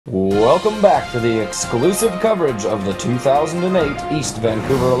Welcome back to the exclusive coverage of the 2008 East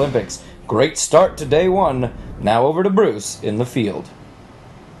Vancouver Olympics. Great start to day one. Now over to Bruce in the field.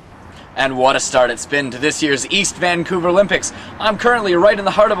 And what a start it's been to this year's East Vancouver Olympics. I'm currently right in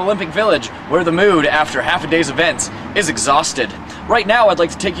the heart of Olympic Village, where the mood, after half a day's events, is exhausted. Right now I'd like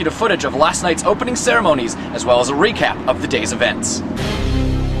to take you to footage of last night's opening ceremonies, as well as a recap of the day's events.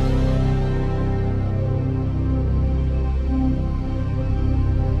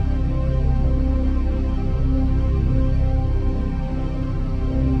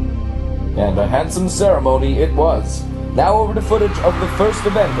 And a handsome ceremony it was. Now over to footage of the first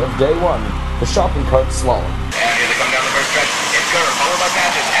event of day one, the Shopping Cart Slalom. And here they come down the first stretch. It's Gurr, followed by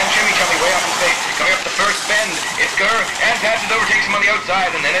Patches, and Chimmy Chummy way off in space. Coming up the first bend, it's Gurr, and Patches overtakes him on the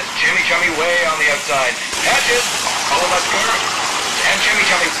outside, and then it's Chimmy Chummy way on the outside. Patches, followed by Gurr, and Chimmy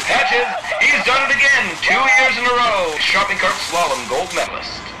Chummy. Patches, he's done it again, 2 years in a row. Shopping Cart Slalom gold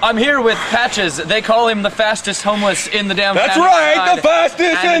medalist. I'm here with Patches. They call him the fastest homeless in the downtown. That's right, the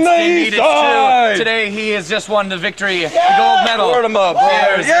fastest in the east side. Today he has just won the victory, the gold medal. Word 'em up.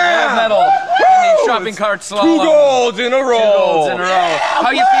 Cheers, Yeah. gold medal in the Shopping Cart Slalom. 2 golds in a row. 2 golds in a row.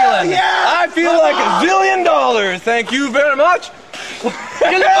 How you feeling? I feel like $1 zillion. Thank you very much.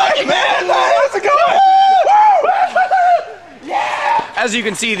 Yeah, man, how's it going? As you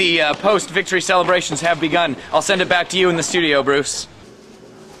can see, the post-victory celebrations have begun. I'll send it back to you in the studio, Bruce.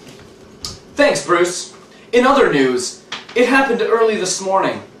 Thanks, Bruce. In other news, it happened early this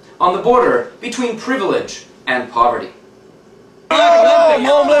morning, on the border between privilege and poverty. It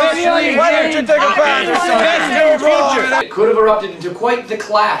could have erupted into quite the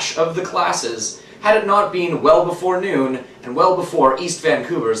clash of the classes had it not been well before noon and well before East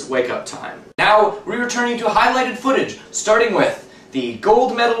Vancouver's wake-up time. Now, we're returning to highlighted footage, starting with the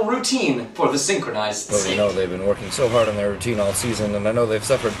gold medal routine for the Synchronized Skate. Well, you know, they've been working so hard on their routine all season, and I know they've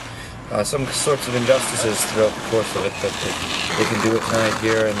suffered some sorts of injustices throughout the course of it, but they can do it tonight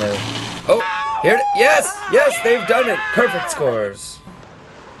here, and they're... Oh! Here yes! Yes! They've done it! Perfect scores!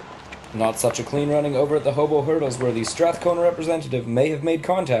 Not such a clean running over at the Hobo hurdles, where the Strathcona representative may have made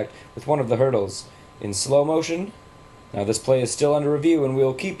contact with one of the hurdles. In slow motion. Now this play is still under review, and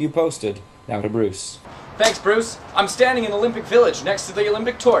we'll keep you posted. Now to Bruce. Thanks, Bruce. I'm standing in Olympic Village next to the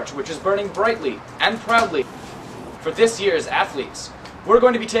Olympic torch, which is burning brightly and proudly for this year's athletes. We're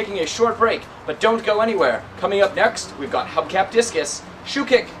going to be taking a short break, but don't go anywhere. Coming up next, we've got hubcap discus, shoe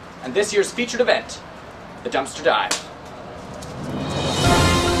kick, and this year's featured event, the dumpster dive.